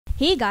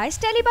Hey guys,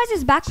 Telebuzz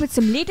is back with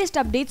some latest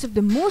updates of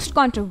the most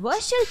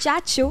controversial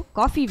chat show,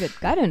 Koffee with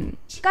Karan.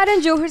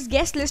 Karan Johar's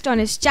guest list on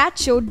his chat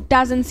show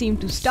doesn't seem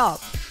to stop.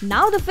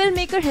 Now the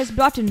filmmaker has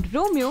brought in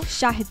Romeo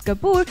Shahid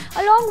Kapoor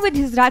along with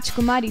his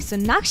Rajkumari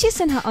Sonakshi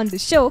Sinha on the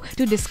show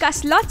to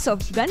discuss lots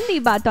of Gandi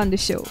Baat on the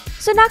show.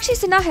 Sonakshi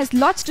Sinha has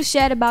lots to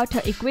share about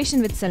her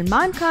equation with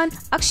Salman Khan,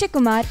 Akshay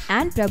Kumar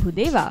and Prabhu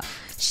Deva.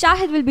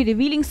 Shahid will be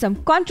revealing some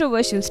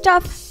controversial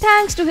stuff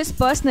thanks to his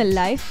personal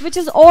life, which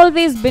has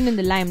always been in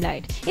the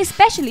limelight,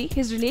 especially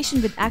his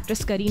relation with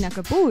actress Kareena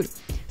Kapoor.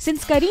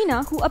 Since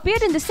Kareena, who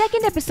appeared in the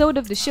second episode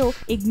of the show,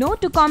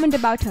 ignored to comment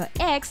about her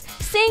ex,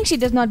 saying she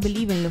does not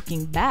believe in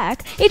looking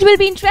back, it will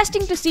be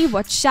interesting to see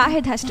what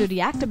Shahid has to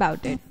react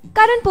about it.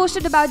 Karan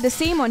posted about the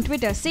same on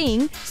Twitter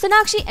saying,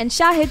 Sonakshi and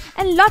Shahid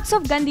and lots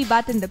of Gandi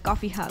Baat in the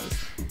coffee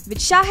house. With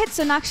Shahid,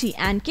 Sonakshi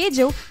and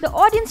Kejo, the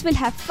audience will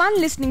have fun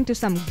listening to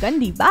some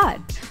Gandi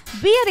Baat.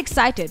 We are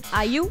excited,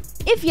 are you?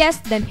 If yes,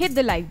 then hit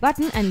the like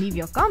button and leave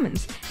your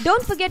comments.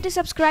 Don't forget to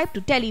subscribe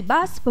to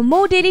Telebuzz for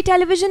more daily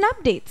television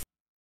updates.